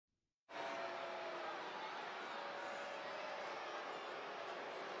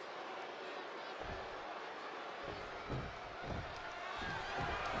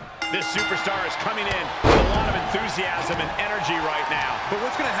This superstar is coming in with a lot of enthusiasm and energy right now. But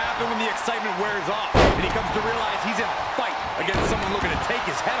what's going to happen when the excitement wears off and he comes to realize he's in a fight against someone looking to take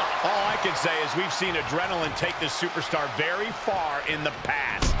his head off? All I can say is we've seen adrenaline take this superstar very far in the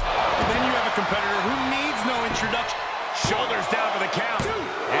past. And then you have a competitor who needs no introduction. Shoulders down for the count.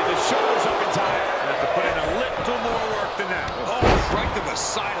 And the shoulders up in time. Have to put in a little more work than that. Oh, right to the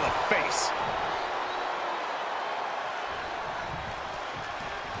side of the face.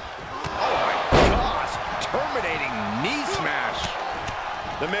 Terminating knee smash.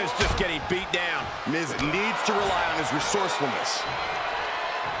 The Miz just getting beat down. Miz needs to rely on his resourcefulness.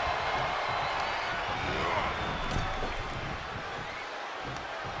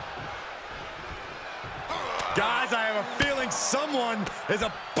 Guys, I have a feeling someone is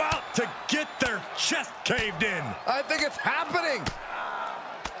about to get their chest caved in. I think it's happening.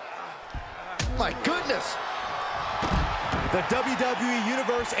 My goodness. The WWE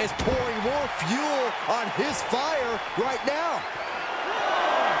Universe is pouring more fuel on his fire right now.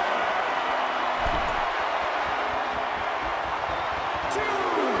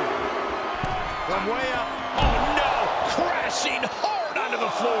 From way up. Oh, no. Crashing hard onto the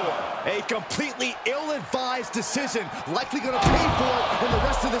floor. A completely ill-advised decision, likely going to pay for it in the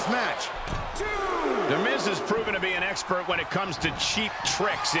rest of this match. The Miz has proven to be an expert when it comes to cheap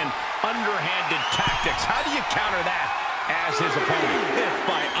tricks and underhanded tactics. How do you counter that as his opponent? If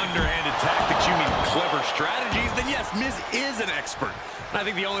by underhanded tactics you mean clever strategies, then yes, Miz is an expert. And I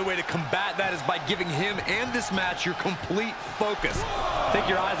think the only way to combat that is by giving him and this match your complete focus. Take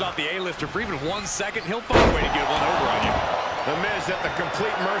your eyes off the A-lister for even 1 second, he'll find a way to get one over on you. The Miz at the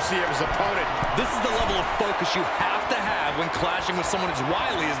complete mercy of his opponent. This is the level of focus you have to have when clashing with someone as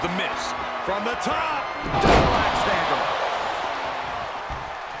wily as the Miz. From the top, double axe handle.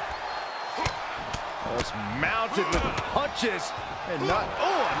 Just mounted with punches and not,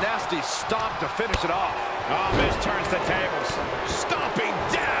 oh, a nasty stop to finish it off. Oh, Miz turns the tables. Stomping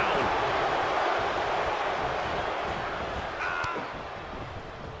down.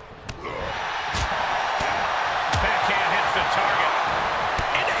 Backhand hits the target.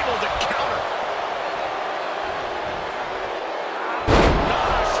 And able to counter.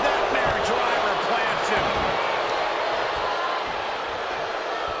 Snapmare driver plants him.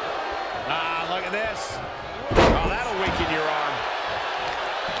 Look at this. Oh, that'll weaken your arm.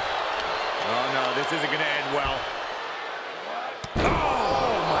 Oh, no, this isn't going to end well.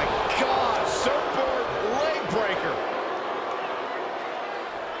 Oh, my God. Surfboard leg breaker.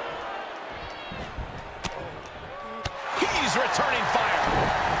 He's returning fire.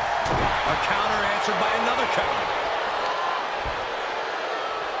 A counter answered by another counter.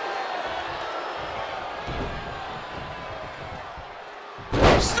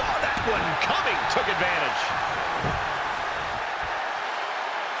 Saw that one coming. Took advantage.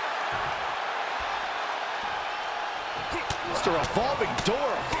 It's a revolving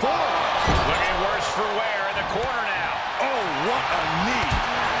door of forearms. Looking worse for wear in the corner now. Oh, what a knee.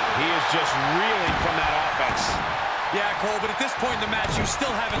 He is just reeling from that offense. Yeah, Cole, but at this point in the match, you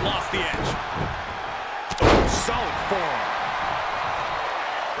still haven't lost the edge. Oh, solid forearm.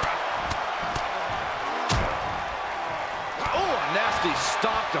 Oh, a nasty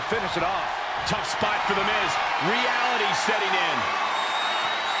stop to finish it off. Tough spot for the Miz. Reality setting in.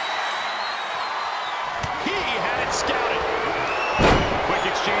 He had it scouted. Quick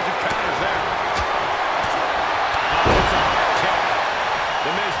exchange of counters there. Oh, it's a hard kick.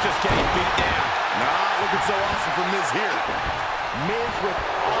 The Miz just getting beat down. Not looking so awesome for Miz here. Miz with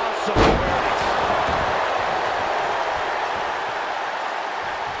awesome awareness.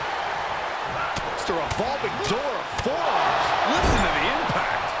 It's a revolving door of forearms. Listen to the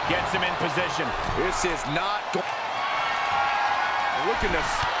impact. Gets him in position. This is not going. Looking to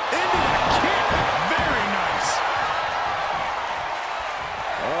into the kick. Very nice.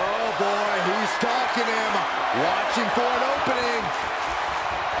 Oh boy, he's stalking him. Watching for an opening.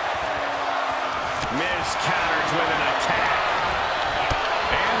 Miz counters with an attack.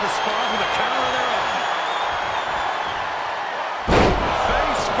 And responds with a counter of their own.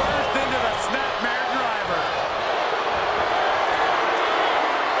 Face first into the snapmare driver.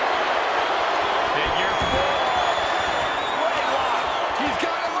 Figure four. Leg lock. He's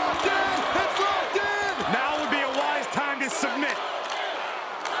got it locked in. It's locked in. Now would be a wise time to submit.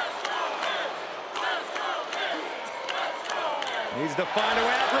 Needs to find a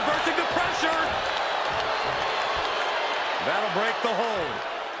way out, reversing the pressure. That'll break the hold.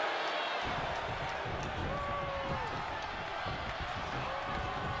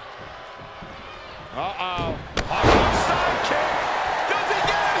 Uh-oh. Hard side kick. Does he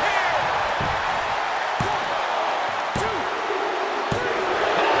get him here? 1, 2,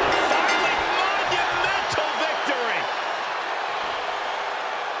 3.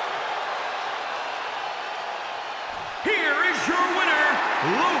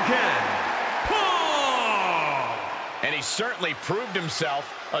 he certainly proved himself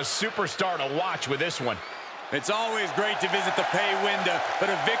a superstar to watch with this one. It's always great to visit the pay window, but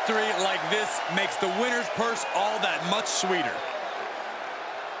a victory like this makes the winner's purse all that much sweeter.